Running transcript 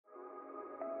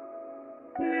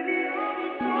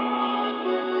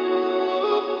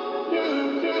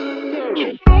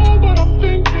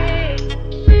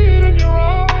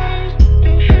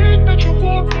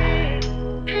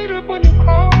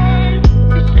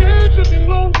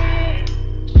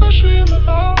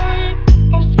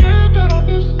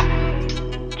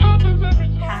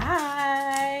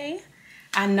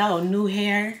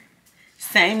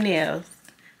Same nails.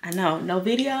 I know, no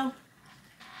video.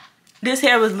 This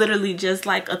hair was literally just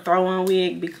like a throw-on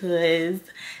wig because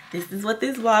this is what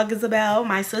this vlog is about.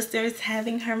 My sister is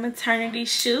having her maternity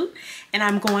shoot and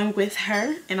I'm going with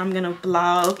her and I'm gonna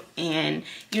vlog and,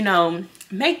 you know,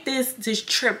 make this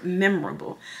trip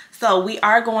memorable. So we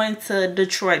are going to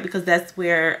Detroit because that's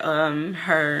where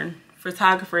her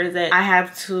photographer is at. I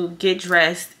have to get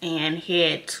dressed and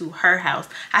head to her house.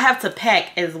 I have to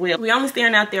pack as well. We only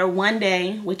staying out there one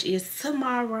day, which is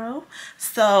tomorrow.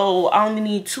 So I only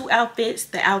need 2 outfits.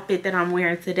 The outfit that I'm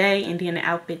wearing today and then the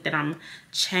outfit that I'm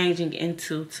changing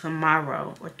into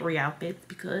tomorrow, or 3 outfits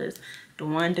because the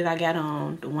one that I got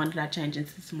on, the one that I change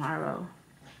into tomorrow.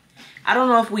 I don't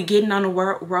know if we getting on the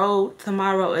road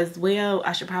tomorrow as well.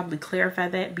 I should probably clarify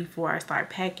that before I start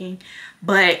packing.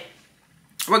 But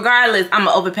regardless, I'm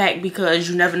gonna overpack because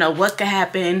you never know what could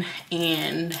happen,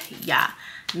 and yeah,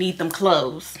 need them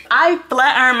clothes. I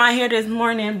flat ironed my hair this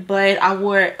morning, but I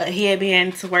wore a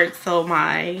headband to work so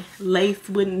my lace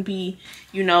wouldn't be,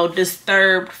 you know,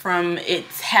 disturbed from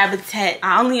its habitat.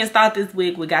 I only installed this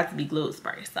wig with Got to Be Glued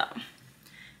spray, so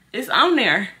it's on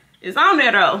there. It's on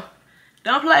there though.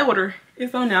 Don't play with her.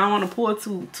 It's on there. I don't want to pull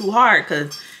too hard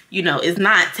because, you know, it's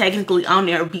not technically on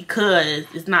there because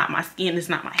it's not my skin, it's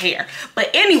not my hair. But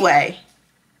anyway,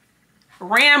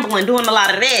 rambling, doing a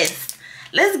lot of this.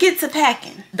 Let's get to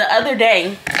packing. The other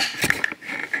day,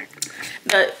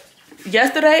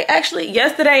 yesterday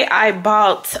I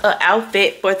bought an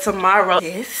outfit for tomorrow.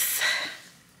 It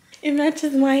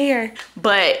matches my hair.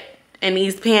 But, and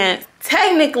these pants,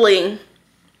 technically,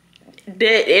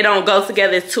 it don't go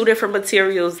together. It's 2 different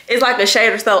materials. It's like a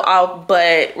shade or so off,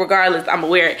 but regardless, I'm gonna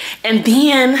wear it. And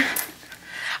then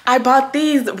I bought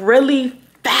these really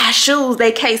fast shoes.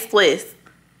 They K-Swiss.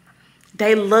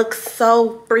 They look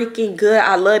so freaking good.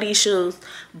 I love these shoes,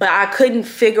 but I couldn't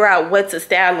figure out what to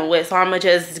style them with, so I'm gonna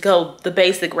just go the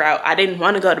basic route. I didn't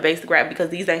want to go the basic route because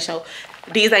these ain't no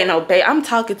I'm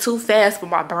talking too fast for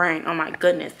my brain. Oh my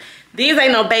goodness. These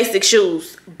ain't no basic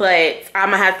shoes, but I'm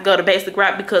gonna have to go the basic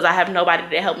route because I have nobody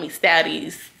to help me style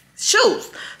these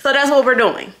shoes. So that's what we're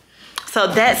doing. So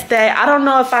that's that. I don't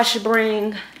know if I should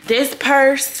bring this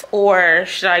purse or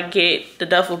should I get the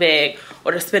duffel bag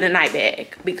or the spend a night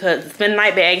bag, because the spend a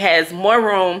night bag has more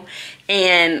room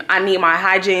and I need my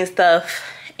hygiene stuff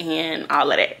and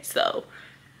all of that. So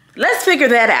let's figure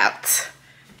that out,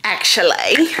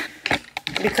 actually,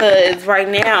 because right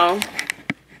now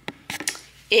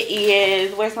it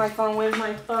is, where's my phone?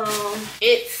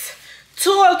 It's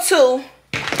 2:02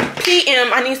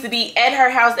 p.m. I need to be at her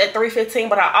house at 3:15,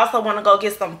 but I also want to go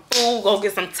get some food, go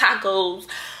get some tacos.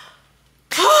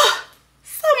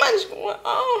 So much going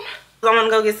on. I'm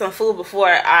gonna go get some food before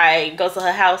I go to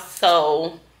her house,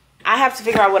 so I have to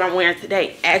figure out what I'm wearing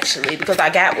today, actually, because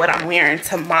I got what I'm wearing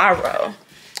tomorrow.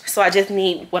 So I just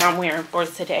need what I'm wearing for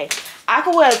today. I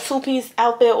could wear a 2-piece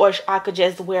outfit, or I could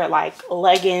just wear like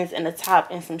leggings and a top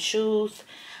and some shoes.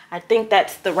 I think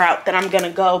that's the route that I'm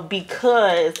gonna go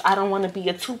because I don't want to be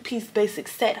a 2-piece basic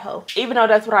set hoe, even though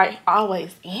that's what I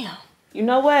always am. You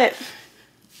know what?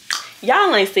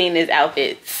 Y'all ain't seen this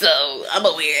outfit, so I'm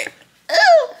gonna wear it.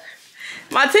 Ooh.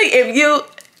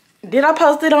 Did I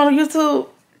post it on YouTube?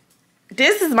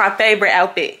 This is my favorite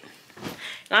outfit.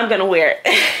 I'm gonna wear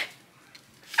it.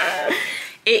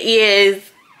 It is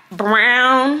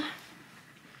brown.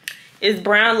 It's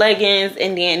brown leggings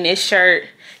and then this shirt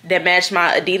that match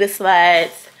my Adidas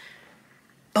slides.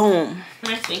 Boom.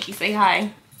 My Stinky, say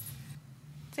hi.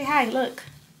 Say hi, look.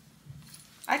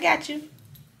 I got you.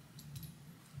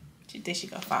 She thinks she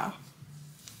gonna fall.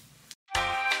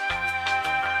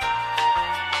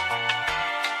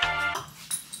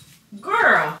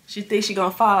 Girl. She thinks she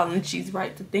gonna fall, and she's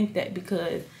right to think that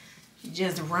because she's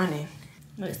just running.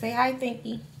 Look, say hi,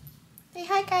 Stinky. Say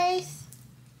hi, guys.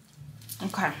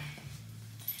 Okay.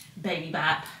 Baby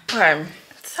bop. Okay.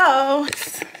 So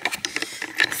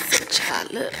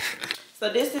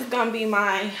this is gonna be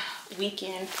my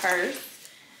weekend purse.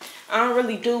 I don't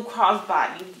really do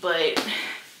crossbody, but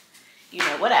you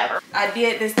know, whatever. I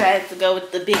did decide to go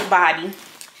with the big body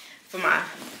for my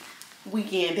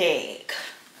weekend bag.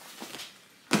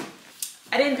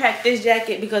 I didn't pack this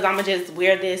jacket because I'm gonna just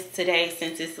wear this today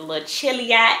since it's a little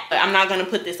chilly out. But I'm not gonna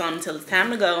put this on until it's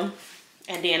time to go.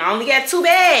 And then I only got 2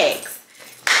 bags.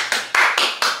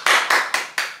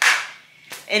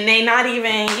 And they not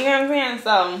even, you know what I'm saying?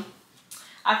 So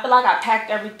I feel like I packed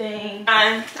everything.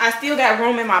 I still got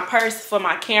room in my purse for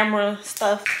my camera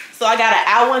stuff. So I got an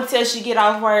hour until she get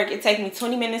off work. It takes me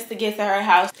 20 minutes to get to her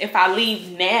house. If I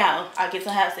leave now, I get to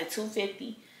her house at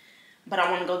 2:50. But I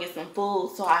want to go get some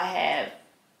food, so I have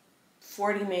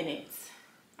 40 minutes.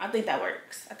 I think that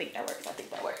works. I think that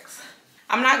works.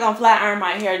 I'm not gonna flat iron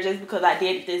my hair just because I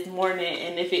did it this morning,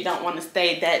 and if it don't want to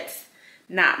stay, that's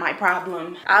not my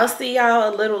problem. I'll see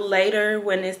y'all a little later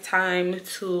when it's time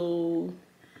to,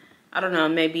 I don't know,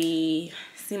 maybe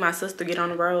see my sister get on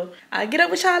the road. I'll get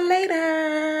up with y'all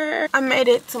later. I made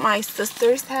it to my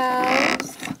sister's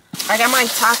house. I got my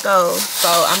tacos, so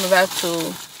I'm about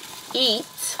to eat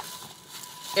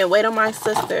and wait on my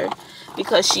sister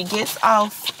because she gets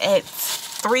off at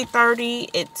 3:30.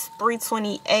 It's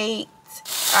 3:28.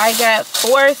 I got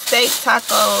 4 steak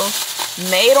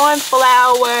tacos made on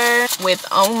flour with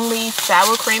only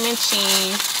sour cream and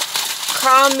cheese.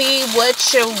 Call me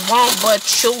what you want,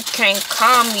 but you can't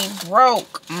call me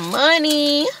broke.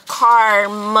 Money. Car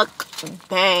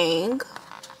mukbang.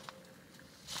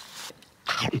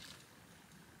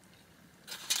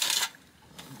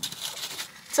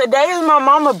 Today is my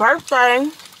mama's birthday.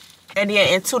 And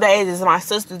then in 2 days is my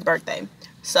sister's birthday.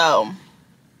 So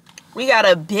we got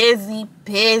a busy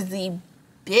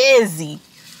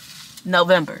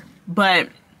November. But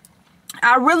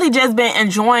I really just been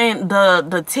enjoying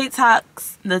the TikTok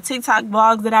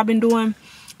vlogs that I've been doing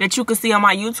that you can see on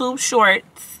my YouTube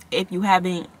shorts if you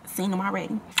haven't seen them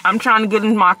already. I'm trying to get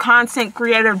into my content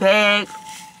creator bag.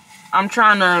 I'm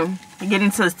trying to get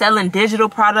into selling digital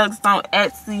products on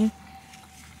Etsy.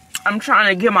 I'm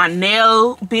trying to get my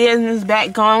nail business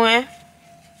back going.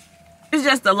 It's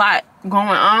just a lot going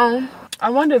on. I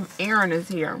wonder if Aaron is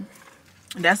here.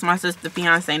 That's my sister's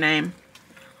fiance name.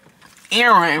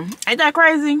 Aaron. Ain't that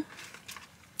crazy?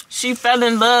 She fell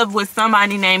in love with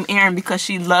somebody named Aaron because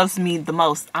she loves me the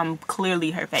most. I'm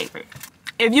clearly her favorite.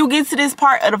 If you get to this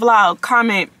part of the vlog,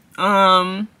 comment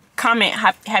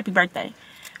happy birthday.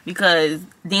 Because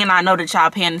then I know that y'all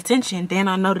paying attention. Then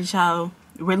I know that y'all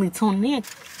really tuning in.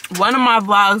 One of my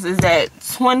vlogs is at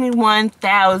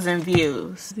 21,000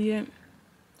 views. See it?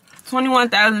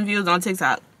 21,000 views on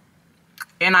TikTok.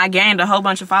 And I gained a whole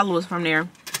bunch of followers from there.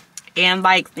 And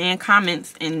likes and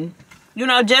comments. And, you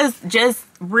know, just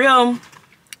real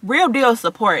deal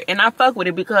support. And I fuck with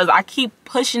it because I keep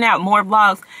pushing out more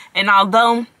vlogs. And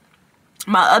although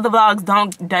my other vlogs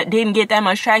didn't get that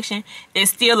much traction,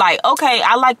 it's still like, okay,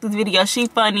 I like this video. She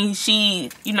funny. She,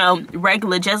 you know,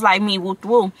 regular just like me. Woo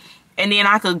woo. And then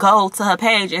I could go to her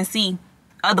page and see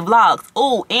other vlogs.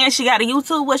 Oh, and she got a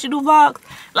YouTube where she do vlogs.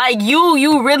 Like,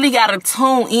 you really gotta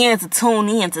tune in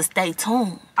to stay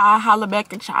tuned. I'll holler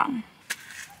back at y'all.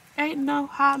 Ain't no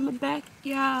holler back,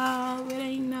 y'all. It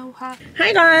ain't no holler.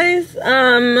 Hey guys,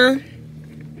 I'm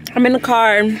in the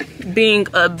car being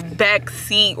a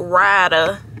backseat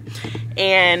rider,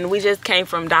 and we just came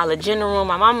from Dollar General.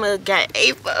 My mama got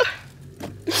Ava.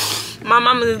 My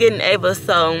mama is getting Ava,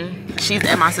 so she's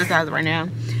at my sister's house right now.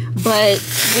 But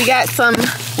we got some,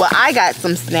 well, I got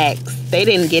some snacks. They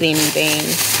didn't get anything.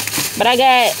 But I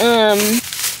got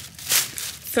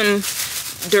some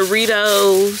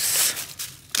Doritos,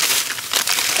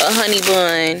 a honey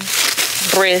bun,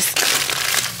 brisk,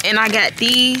 and I got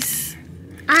these.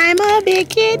 I'm a big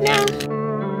kid now.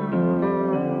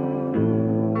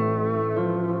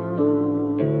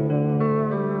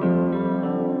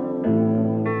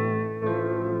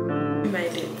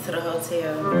 Made it to the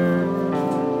hotel.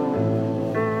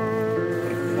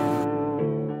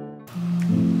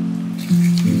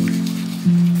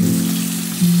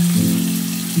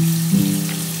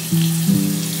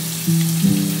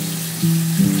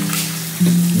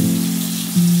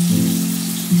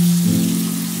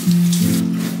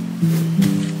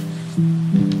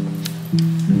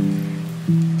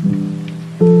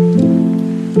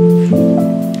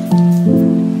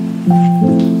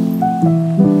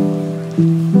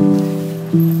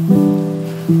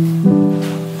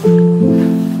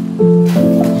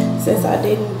 Since I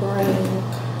didn't bring,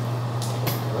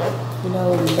 you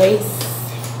know, lace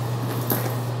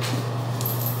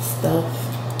stuff,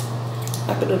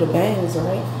 I could do the bangs,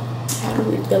 right? How do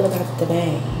we feel about the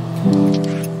bang?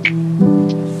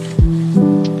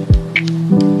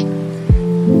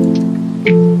 I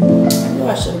knew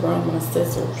I should have brought my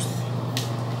scissors.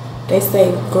 They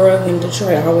say girls in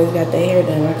Detroit always got their hair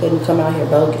done. I couldn't come out here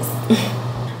bogus.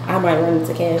 I might run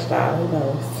into Cash Doll, who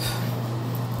knows?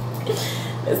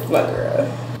 It's my girl.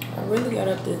 I really got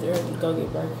up this early to go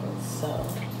get breakfast, so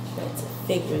I had to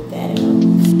figure that out.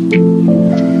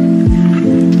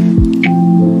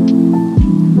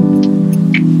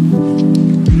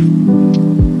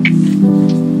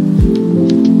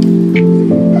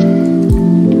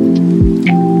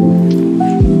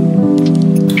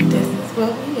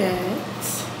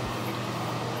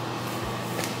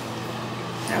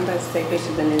 I'm about to take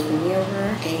pictures in this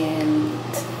mirror and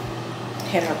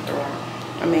head out the room.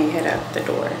 I mean, head out the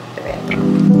door, the bathroom.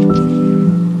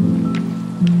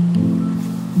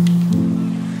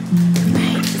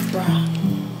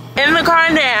 In the car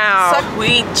now. So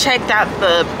we checked out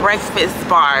the breakfast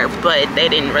bar, but they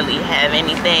didn't really have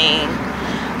anything.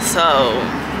 So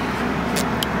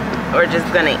we're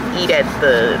just gonna eat at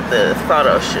the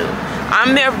photo shoot.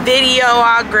 I'm their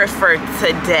videographer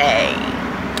today.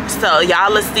 So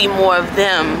y'all will see more of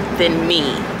them than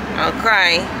me.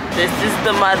 Okay. This is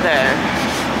the mother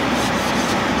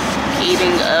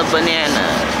eating a banana.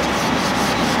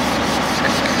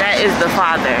 That is the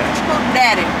father.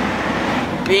 Daddy.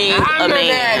 Being I'm a the man.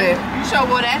 daddy. You sure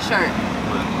wore that shirt.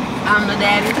 I'm the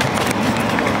daddy.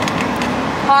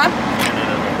 Huh?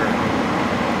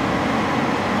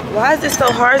 Why is it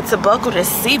so hard to buckle the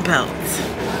seatbelt?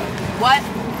 What?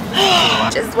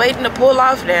 Just waiting to pull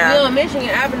off now. You're on Michigan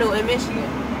Avenue in Michigan.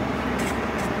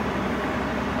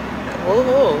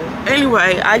 Whoa.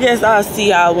 Anyway, I guess I'll see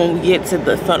y'all when we get to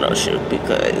the photo shoot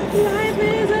because life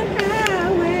is a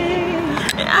highway.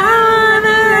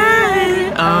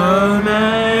 All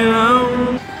night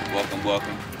long. Welcome,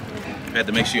 welcome. We had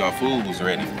to make sure our food was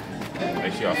ready.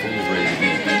 Make sure our food was ready to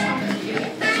eat.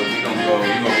 So we're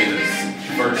gonna be the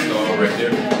first stall right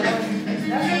there.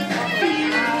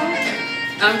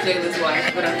 I'm Jayla's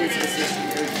wife, but I'm his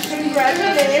assistant.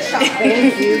 Congratulations.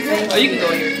 Thank you. Oh, you can go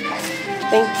here.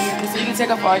 Thank you. So you can take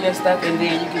off all your stuff and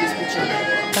then you can just put your name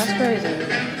on. That's crazy.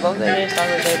 Both their names start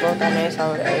with A, both our names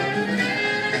start with A.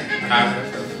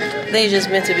 They just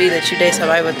meant to be that you date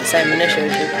somebody with the same initial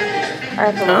as you.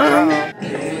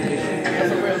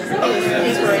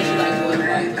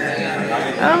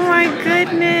 Oh my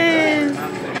goodness.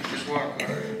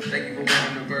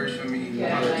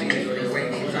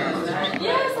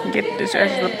 Get this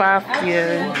extra pop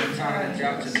here.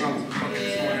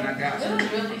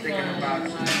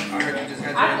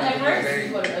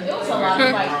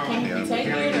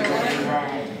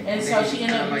 And so she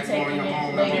ended up taking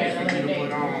it later at another day.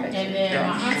 And then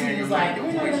my auntie was like,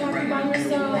 we're not gonna have you by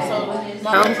yourself. So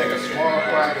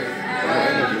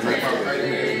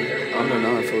I'm the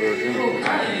non-photo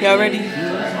drink. Y'all ready?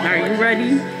 Are you ready?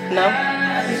 No?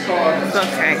 It's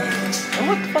okay.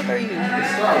 What the fuck are you?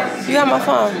 You got my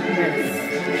phone.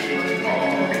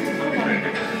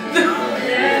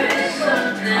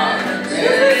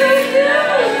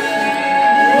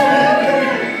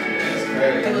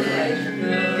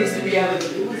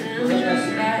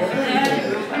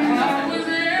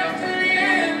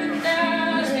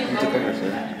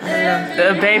 The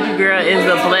baby girl is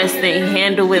a blessing.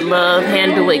 Handle with love,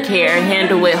 handle with care,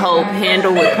 handle with hope,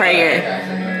 handle with prayer.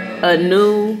 A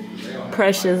new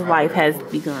precious life has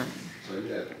begun.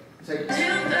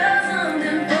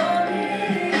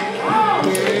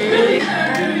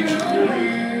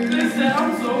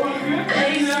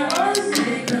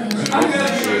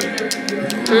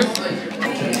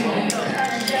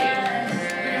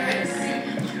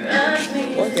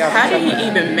 How did he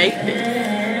even make this?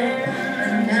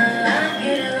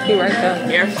 He right there.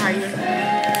 Air fryer.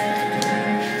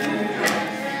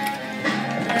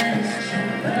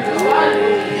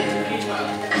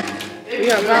 You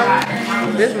got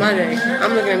problem? This is my day.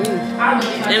 I'm looking at me.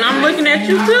 And I'm looking at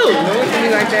you too. Don't look at me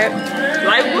like that.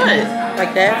 Like what?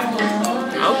 Like that.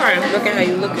 Okay. Look at how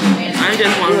you look at me. I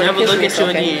just want to never look at you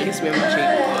again. Kiss me on my cheek. I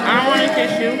don't want to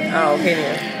kiss you. Oh, okay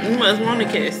then. You must want to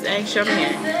kiss. Ask your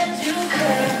man.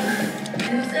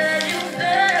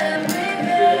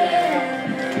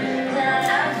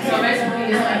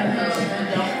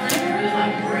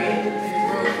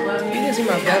 You can see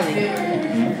my belly.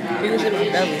 You can see my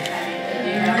belly.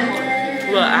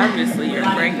 Well, obviously you're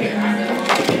pregnant.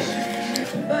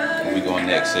 Where we going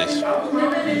next, sis?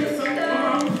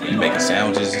 You making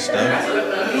sandwiches and stuff?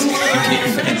 You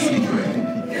getting fancy?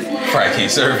 Probably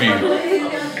can't serve you.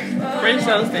 French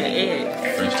toast and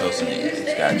eggs. French toast and eggs.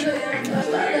 Got you.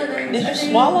 Did you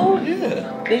swallow?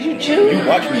 Yeah. Did you chew? You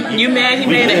watch me. You mad he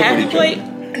made a happy plate?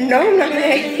 No, I'm not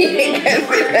mad. He ain't got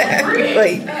me a happy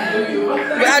plate.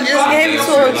 But I just gave it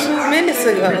to him 2 minutes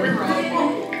ago.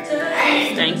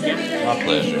 Thank you. My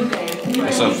pleasure.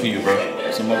 What's up for you, bro?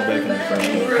 Some more bacon in the French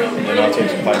toast. And I'll take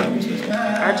some pineapples this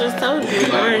time. I just told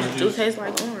you, orange juice tastes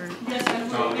like orange.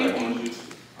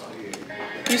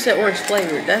 You said orange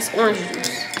flavored. That's orange juice.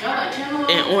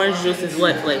 And orange juice is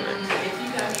what flavor?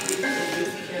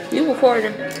 You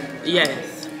recording?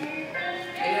 Yes.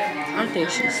 I think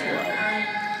she's slow.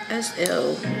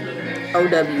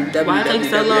 S-L-O-W. Why it take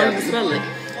so long to spell it?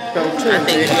 Don't I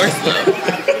think you're slow.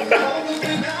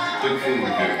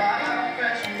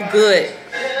 Good.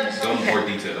 Don't more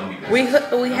detail. Don't be We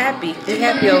happy. We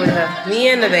happy over here. Me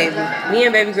and the baby. Me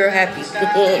and baby girl happy. So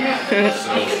start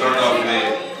off with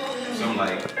Something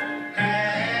like,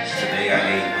 today I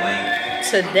ate blank.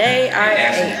 Today I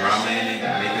Add some ate. drama in it,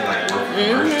 make it like work for the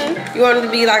commercial. You want it to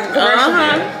be like a commercial?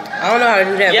 I don't know how to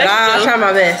do that, Yes, but I'll you. try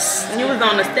my best. You was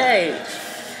on the stage.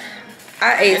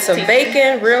 I ate some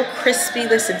bacon, real crispy.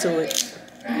 Listen to it.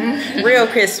 Real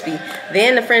crispy.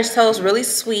 Then the French toast, really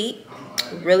sweet,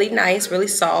 really nice, really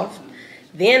soft.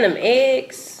 Then them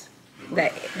eggs,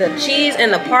 the cheese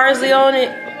and the parsley on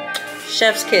it,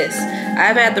 chef's kiss. I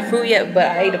haven't had the fruit yet, but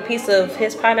I ate a piece of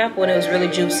his pineapple and it was really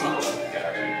juicy.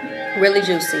 Really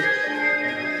juicy.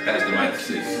 That's the mic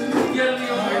 6.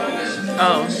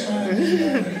 Oh.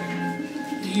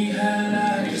 You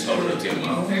just hold it up to your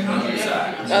mouth on the other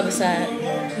side. Other side.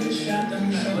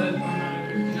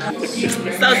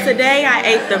 So today I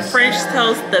ate the French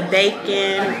toast, the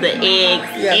bacon, the eggs,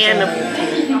 and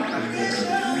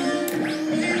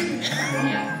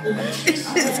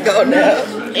It's going now.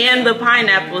 and the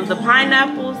pineapples. The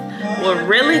pineapples were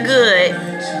really good,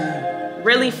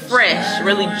 really fresh,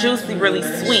 really juicy, really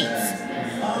sweet.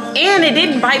 And it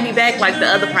didn't bite me back like the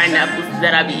other pineapples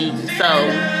that I be eating. So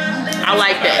I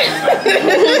like that.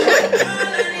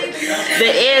 The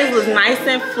eggs was nice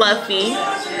and fluffy.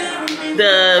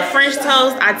 The French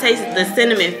toast, I tasted the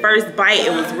cinnamon first bite.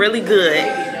 It was really good.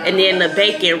 And then the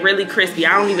bacon, really crispy.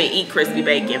 I don't even eat crispy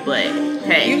bacon, but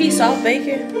hey. You eat soft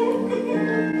bacon?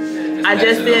 I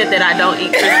just said that I don't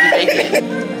eat crispy bacon.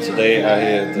 Today I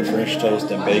had the French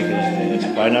toast and bacon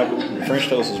and pineapple. The French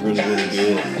toast is really, really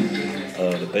good.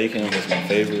 The bacon was my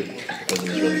favorite because it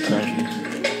was really crunchy.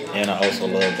 And I also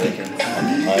love bacon.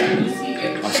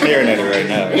 I'm staring at it right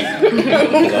now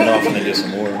because I know I'm gonna get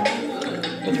some more.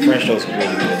 But the French toast was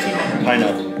really good too.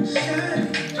 Pineapple,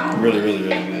 really, really,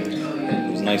 really good.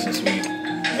 It was nice and sweet.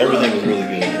 Everything was really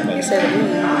good. You said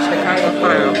Chicago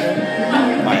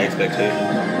pineapple. My expectations.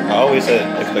 I always had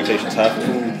expectations high for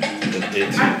food.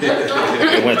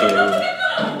 It went through the roof.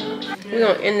 We're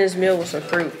gonna end this meal with some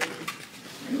fruit.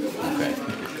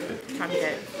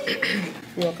 Okay.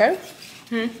 You okay?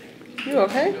 You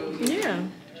okay? Yeah.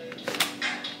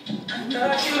 You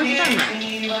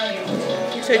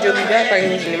said you'll be back like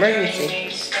it was an emergency.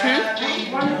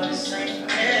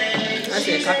 I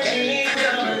said cocktail.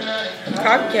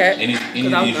 Copycat. Any of these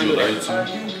you allergic to?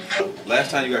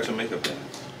 Last time you got your makeup done?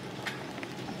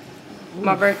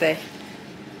 My birthday.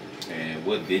 And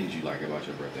what didn't you like about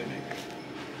your birthday makeup?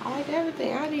 I liked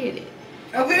everything. I did it.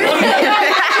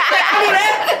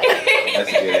 That's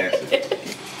a good answer.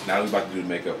 Now we're about to do the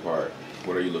makeup part.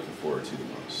 What are you looking forward to the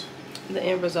most? The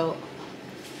end result.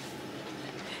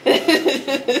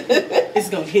 It's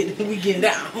gonna get we get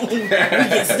down. We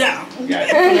get down.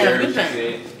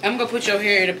 I'm gonna put your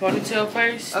hair in a ponytail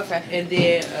first. Okay. And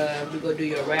then we're gonna do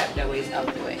your wrap, that way it's out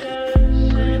the way.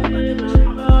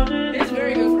 It's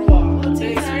very good for a while. To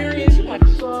experience, you might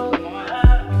just go to the mall.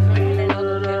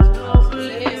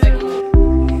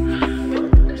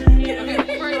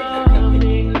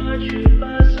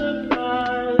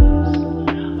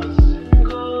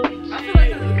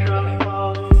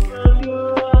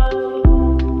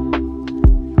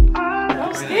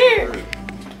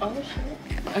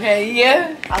 Okay,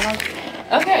 yeah. I like it.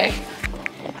 Okay.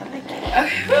 I like it.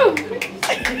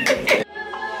 Okay.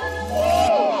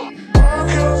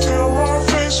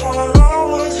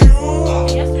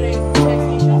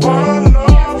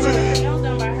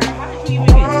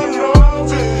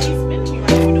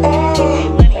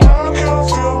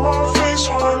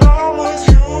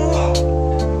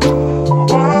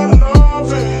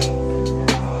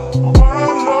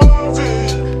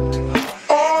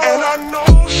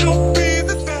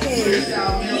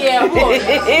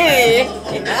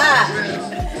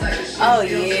 Oh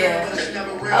yeah.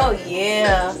 Oh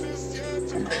yeah.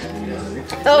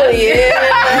 Oh yeah.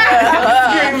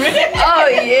 Oh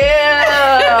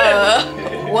yeah.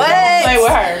 What? Play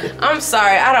with her. I'm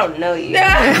sorry, I don't know you.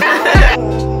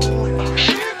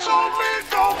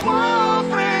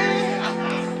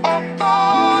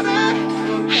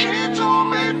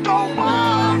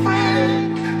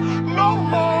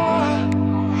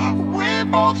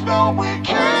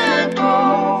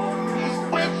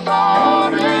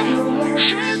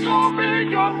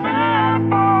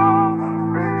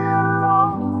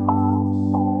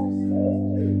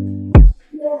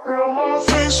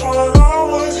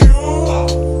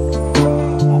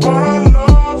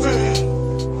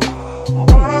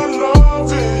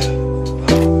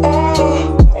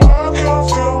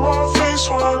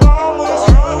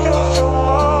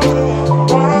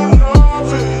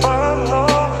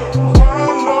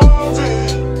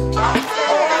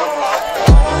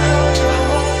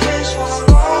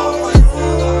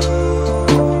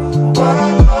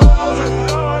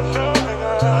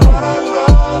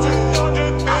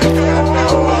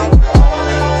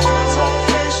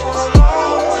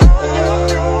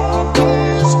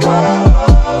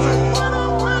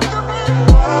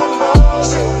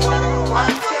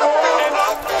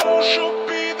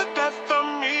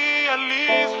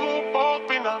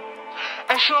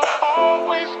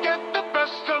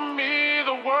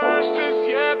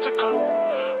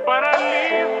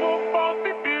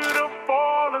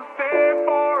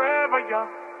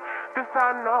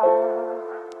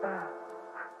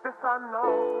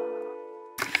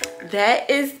 That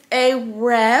is a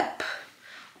wrap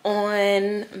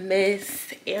on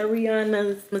Miss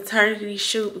Ariana's maternity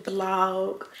shoot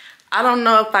vlog. I don't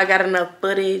know if I got enough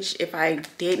footage. If I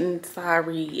didn't,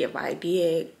 sorry. If I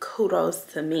did, kudos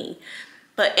to me.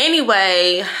 But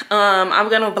anyway, I'm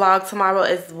gonna vlog tomorrow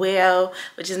as well,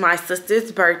 which is my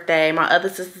sister's birthday, my other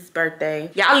sister's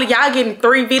birthday. Y'all getting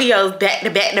 3 videos back to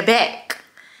back to back.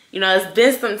 You know, it's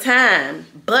been some time,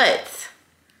 but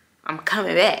I'm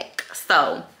coming back.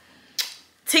 So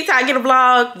TikTok get a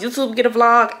vlog, YouTube get a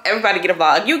vlog, everybody get a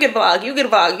vlog. You get a vlog, you get a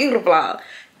vlog, you get a vlog.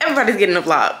 Everybody's getting a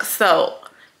vlog. So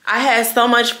I had so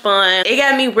much fun. It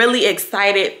got me really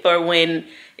excited for when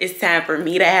it's time for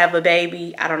me to have a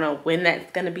baby. I don't know when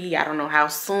that's gonna be. I don't know how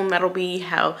soon that'll be,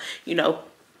 how, you know,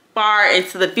 far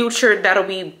into the future that'll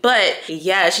be. But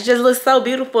yeah, she just looks so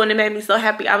beautiful and it made me so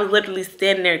happy. I was literally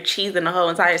standing there cheesing the whole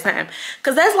entire time.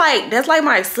 Cause that's like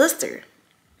my sister.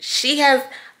 She has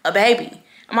a baby.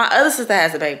 My other sister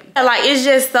has a baby. Like, it's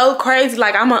just so crazy.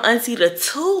 Like, I'm an auntie to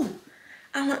 2.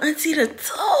 I'm an auntie to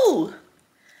 2.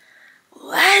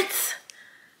 What?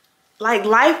 Like,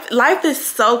 life is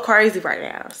so crazy right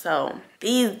now. So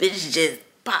these bitches just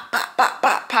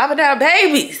popping out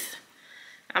babies.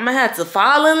 I'm gonna have to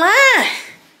fall in line.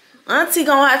 Auntie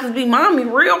gonna have to be mommy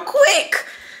real quick.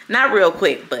 Not real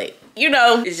quick, but you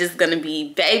know, it's just gonna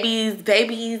be babies,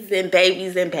 babies, and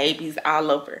babies, and babies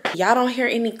all over. Y'all don't hear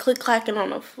any click-clacking on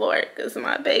the floor because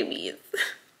my baby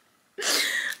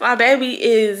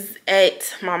is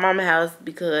at my mama's house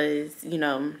because, you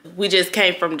know, we just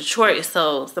came from Detroit,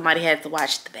 so somebody had to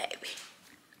watch the baby.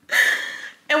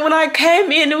 And when I came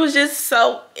in, it was just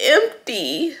so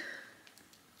empty.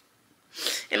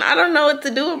 And I don't know what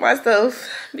to do with myself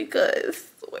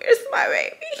because where's my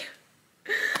baby?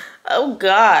 Oh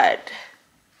God.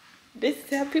 This is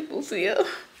how people feel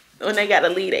when they gotta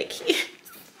leave their kids.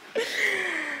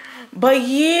 But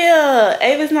yeah,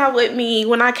 Ava's not with me.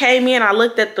 When I came in, I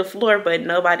looked at the floor, but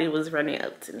nobody was running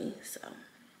up to me. So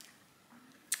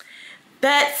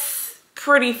that's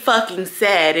pretty fucking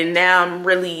sad. And now I'm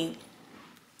really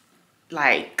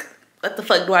like, what the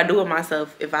fuck do I do with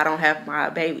myself if I don't have my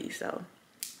baby? So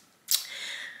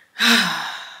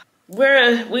we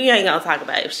ain't gonna talk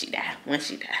about if she died, when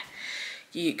she died.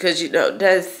 Because, you know,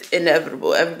 that's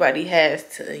inevitable. Everybody has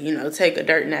to, you know, take a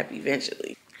dirt nap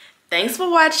eventually. Thanks for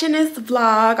watching this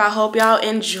vlog. I hope y'all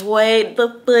enjoyed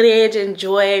the footage,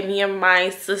 enjoyed me and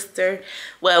my sister.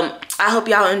 Well, I hope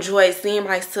y'all enjoyed seeing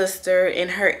my sister in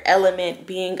her element,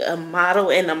 being a model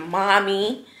and a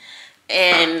mommy.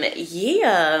 And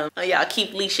yeah, y'all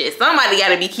Keith Lee shit. Somebody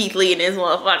gotta be Keith Lee in this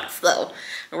motherfucker. So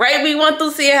rate me 1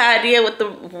 through 10 how I did with the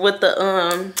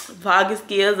vlogging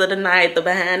skills of the night, the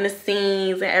behind the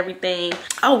scenes and everything.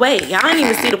 Oh wait, y'all didn't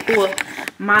even see the pool.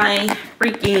 My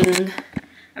freaking,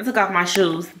 I took off my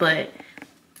shoes, but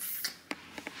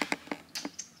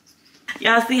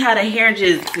y'all see how the hair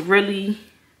just really,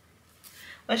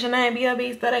 what's your name,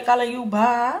 B.O.B.? So they calling you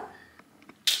Bob?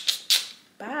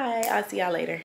 Bye, I'll see y'all later.